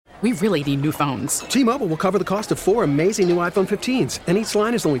We really need new phones. T-Mobile will cover the cost of 4 amazing new iPhone 15s, and each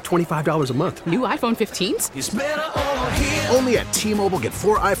line is only $25 a month. New iPhone 15s? It's better over here. Only at T-Mobile, get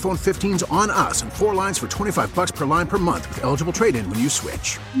 4 iPhone 15s on us and 4 lines for $25 per line per month with eligible trade-in when you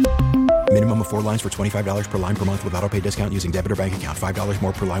switch. Minimum of 4 lines for $25 per line per month with autopay discount using debit or bank account. $5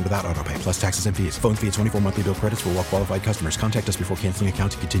 more per line without autopay, plus taxes and fees. Phone fee at 24 monthly bill credits for well-qualified customers. Contact us before canceling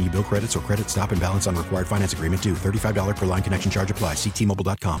account to continue bill credits or credit stop and balance on required finance agreement due. $35 per line connection charge applies. See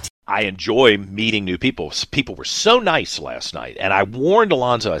T-Mobile.com. I enjoy meeting new people. People were so nice last night. And I warned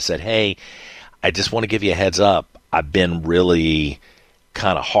Alonzo, I said, hey, I just want to give you a heads up. I've been really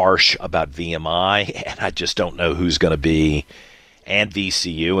kind of harsh about VMI, and I just don't know who's going to be, and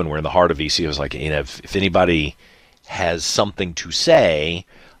VCU, and we're in the heart of VCU. I was like, if anybody has something to say,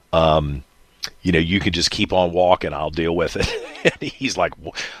 you can just keep on walking. I'll deal with it. And he's like,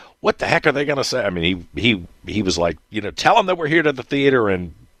 what the heck are they going to say? I mean, he was like, tell them that we're here to the theater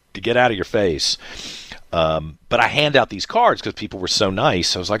and to get out of your face. But I hand out these cards because people were so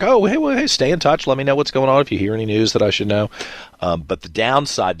nice. I was like, oh, hey, stay in touch. Let me know what's going on if you hear any news that I should know. But the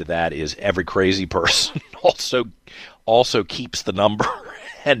downside to that is every crazy person also keeps the number.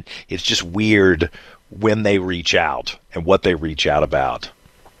 And it's just weird when they reach out and what they reach out about.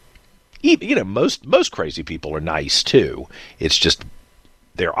 Most crazy people are nice too. It's just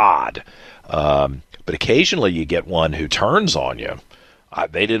they're odd. But occasionally you get one who turns on you.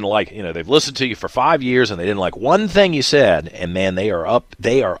 They didn't like, they've listened to you for 5 years and they didn't like one thing you said, and man, they are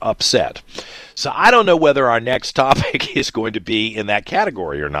upset. So I don't know whether our next topic is going to be in that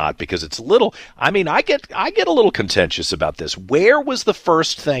category or not, because it's I get a little contentious about this. Where was the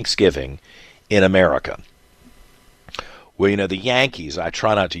first Thanksgiving in America? Well, the Yankees, I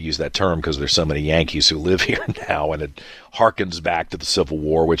try not to use that term because there's so many Yankees who live here now, and it harkens back to the Civil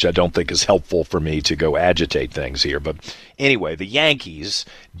War, which I don't think is helpful for me to go agitate things here. But anyway, the Yankees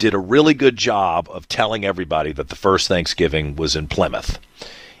did a really good job of telling everybody that the first Thanksgiving was in Plymouth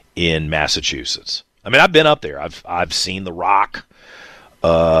in Massachusetts. I mean, I've been up there. I've seen the Rock,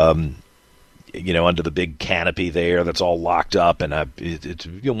 under the big canopy there that's all locked up, and it's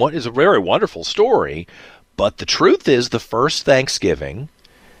a very wonderful story. But the truth is, the first Thanksgiving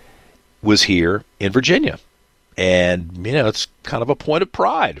was here in Virginia. And, it's kind of a point of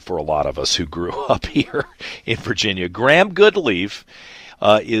pride for a lot of us who grew up here in Virginia. Graham Goodleaf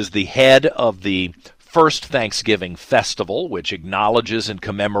is the head of the First Thanksgiving Festival, which acknowledges and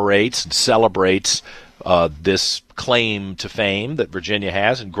commemorates and celebrates this claim to fame that Virginia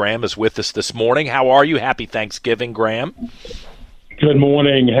has. And Graham is with us this morning. How are you? Happy Thanksgiving, Graham. Good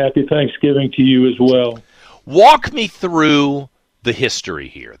morning. Happy Thanksgiving to you as well. Walk me through the history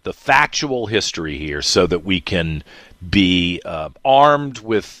here, the factual history here, so that we can be armed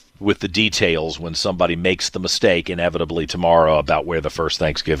with the details when somebody makes the mistake inevitably tomorrow about where the first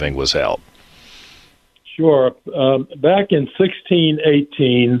Thanksgiving was held. Sure. Back in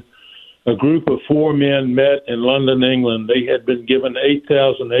 1618, a group of 4 men met in London, England. They had been given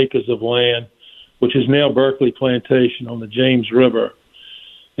 8,000 acres of land, which is now Berkeley Plantation on the James River.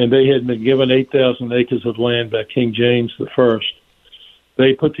 And they had been given 8,000 acres of land by King James I.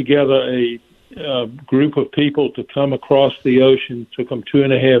 They put together a group of people to come across the ocean. It took them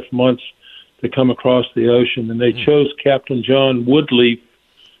 2.5 months to come across the ocean, and they chose Captain John Woodleaf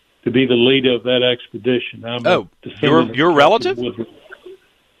to be the leader of that expedition. You're a relative?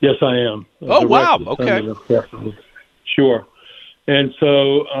 Yes, I am. Oh, wow. Okay. Sure. And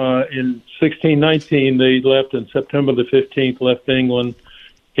so in 1619, they left, and September the 15th, left England,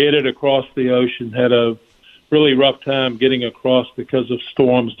 headed across the ocean, had a really rough time getting across because of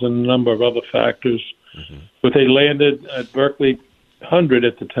storms and a number of other factors. Mm-hmm. But they landed at Berkeley 100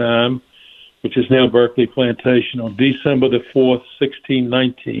 at the time, which is now Berkeley Plantation, on December the 4th,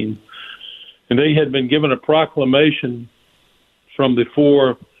 1619. And they had been given a proclamation from the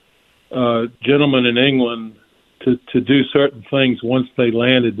 4 gentlemen in England to do certain things once they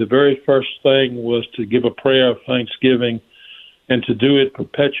landed. The very first thing was to give a prayer of thanksgiving and to do it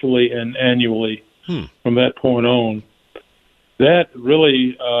perpetually and annually from that point on. That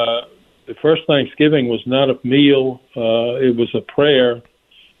really, the first Thanksgiving was not a meal. It was a prayer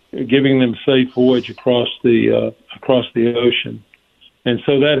giving them safe voyage across the ocean. And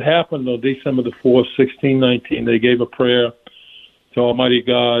so that happened on December the 4th, 1619. They gave a prayer to Almighty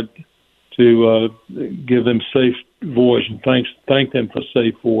God to give them safe voyage and thank them for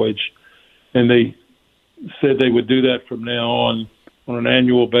safe voyage. And they said they would do that from now on an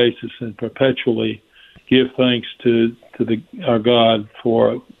annual basis and perpetually give thanks to our God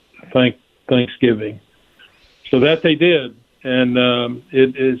for Thanksgiving. So that they did. And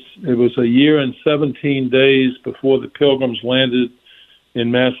it was a year and 17 days before the Pilgrims landed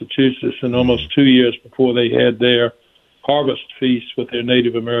in Massachusetts, and almost 2 years before they had their harvest feast with their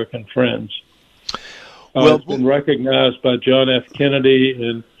Native American friends. It's been recognized by John F.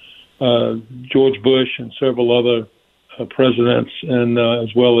 Kennedy and George Bush and several other presidents, and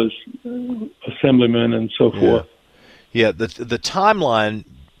as well as assemblymen and so forth. Yeah, the timeline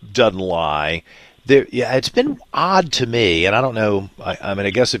doesn't lie. It's been odd to me, and I don't know. I mean,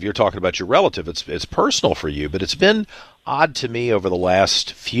 I guess if you're talking about your relative, it's personal for you, but it's been odd to me over the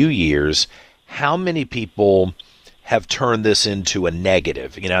last few years how many people have turned this into a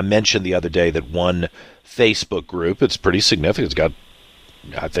negative. You know, I mentioned the other day that one Facebook group, it's pretty significant. It's got,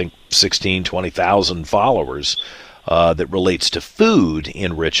 I think, 20,000 followers that relates to food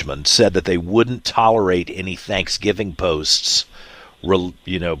in Richmond, said that they wouldn't tolerate any Thanksgiving posts,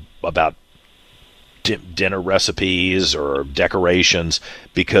 about dinner recipes or decorations,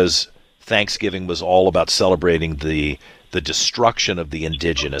 because Thanksgiving was all about celebrating the destruction of the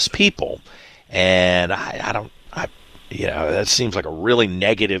indigenous people. And that seems like a really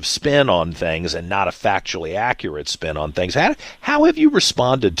negative spin on things and not a factually accurate spin on things. How have you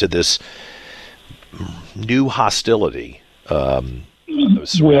responded to this new hostility surrounding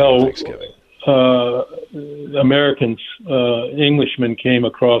Thanksgiving? Americans, Englishmen came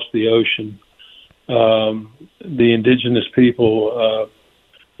across the ocean. The indigenous people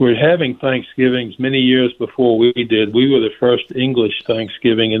were having Thanksgivings many years before we did. We were the first English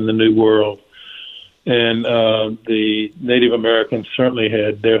Thanksgiving in the New World. And the Native Americans certainly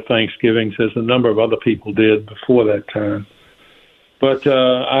had their Thanksgivings, as a number of other people did before that time. But,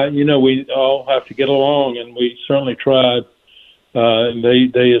 we all have to get along, and we certainly tried, and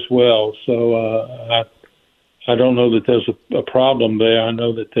they as well. So I don't know that there's a problem there. I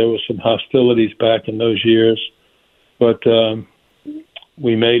know that there was some hostilities back in those years, but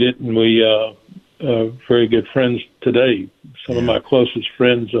we made it, and we are very good friends today. Some of my closest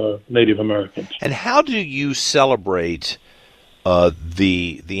friends are Native Americans. And how do you celebrate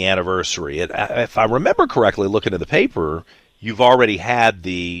the anniversary? If I remember correctly, looking at the paper, you've already had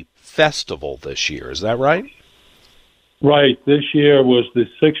the festival this year. Is that right? Right. This year was the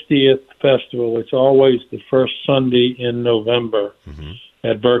 60th festival. It's always the first Sunday in November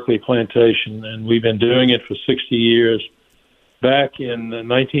at Berkeley Plantation, and we've been doing it for 60 years. Back in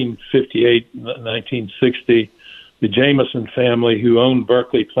 1958, 1960, the Jameson family, who owned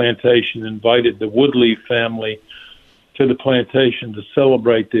Berkeley Plantation, invited the Woodley family to the plantation to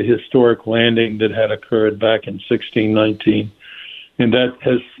celebrate the historic landing that had occurred back in 1619. And that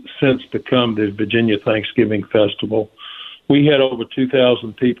has since become the Virginia Thanksgiving Festival. We had over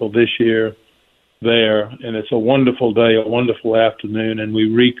 2,000 people this year there, and it's a wonderful day, a wonderful afternoon, and we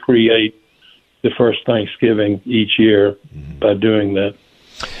recreate the first Thanksgiving each year by doing that.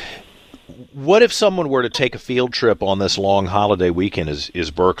 What if someone were to take a field trip on this long holiday weekend?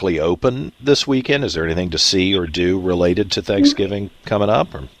 Is Berkeley open this weekend? Is there anything to see or do related to Thanksgiving coming up?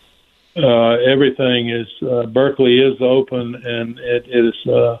 Everything is, Berkeley is open, and it is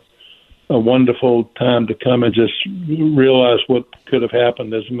a wonderful time to come and just realize what could have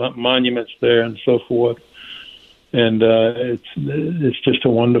happened. There's monuments there and so forth. And it's just a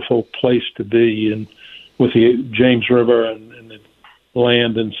wonderful place to be, and with the James River and the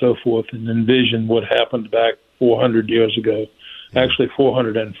land and so forth, and envision what happened back 400 years ago, actually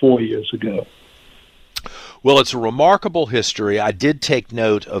 404 years ago. Well, it's a remarkable history. I did take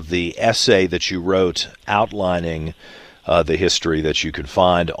note of the essay that you wrote outlining the history that you can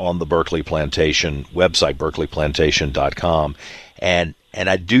find on the Berkeley Plantation website, berkeleyplantation.com. And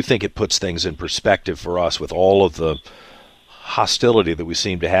I do think it puts things in perspective for us with all of the hostility that we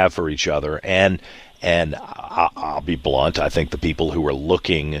seem to have for each other. And I'll be blunt, I think the people who are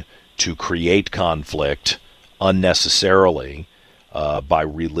looking to create conflict unnecessarily by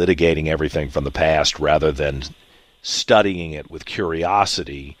relitigating everything from the past rather than studying it with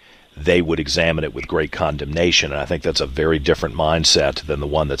curiosity, they would examine it with great condemnation. And I think that's a very different mindset than the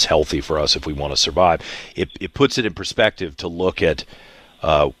one that's healthy for us if we want to survive. It puts it in perspective to look at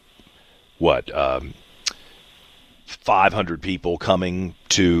 500 people coming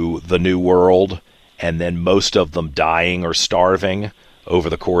to the New World, and then most of them dying or starving over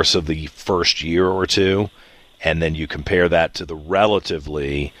the course of the first year or two. And then you compare that to the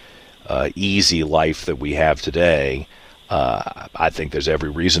relatively easy life that we have today. I think there's every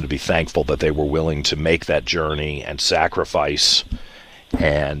reason to be thankful that they were willing to make that journey and sacrifice,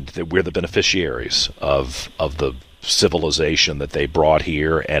 and that we're the beneficiaries of the civilization that they brought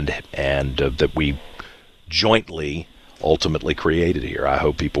here and that we jointly ultimately created here. I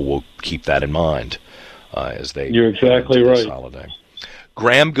hope people will keep that in mind as they You're exactly right. Holiday.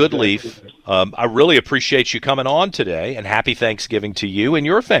 Graham Goodleaf, I really appreciate you coming on today, and happy Thanksgiving to you and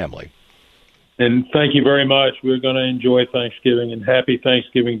your family. And thank you very much. We're going to enjoy Thanksgiving, and happy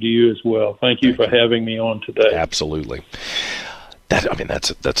Thanksgiving to you as well. Thank you for having me on today. Absolutely.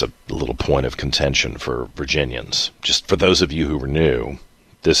 That's a little point of contention for Virginians. Just for those of you who are new,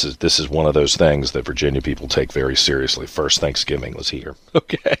 this is one of those things that Virginia people take very seriously. First Thanksgiving was here.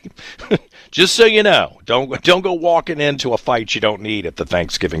 Okay. Just so you know, don't go walking into a fight you don't need at the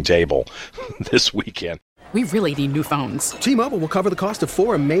Thanksgiving table this weekend. We really need new phones. T-Mobile will cover the cost of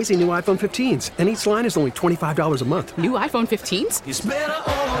 4 amazing new iPhone 15s, and each line is only $25 a month. New iPhone 15s? It's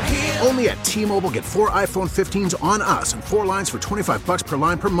better over here. Only at T-Mobile, get 4 iPhone 15s on us and 4 lines for $25 per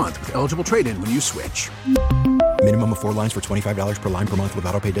line per month with eligible trade-in when you switch. Minimum of 4 lines for $25 per line per month with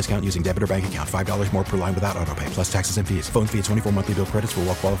autopay discount using debit or bank account. $5 more per line without autopay, plus taxes and fees. Phone fee at 24 monthly bill credits for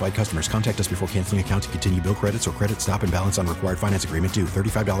well-qualified customers. Contact us before canceling account to continue bill credits or credit stop and balance on required finance agreement due.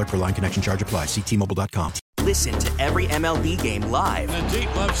 $35 per line connection charge applies. See T-Mobile.com. Listen to every MLB game live. In the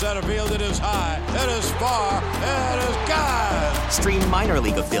deep left center field, it is high, it is far, it is gone. Stream minor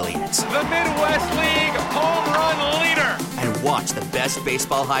league affiliates. The Midwest League home run leader. And watch the best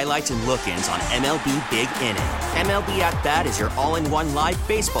baseball highlights and look-ins on MLB Big Inning. MLB At Bat is your all-in-one live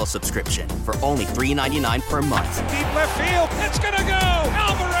baseball subscription for only $3.99 per month. Deep left field, it's gonna go.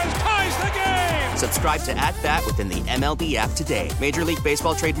 Alvarez ties the game. Subscribe to At Bat within the MLB app today. Major League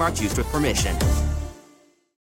Baseball trademarks used with permission.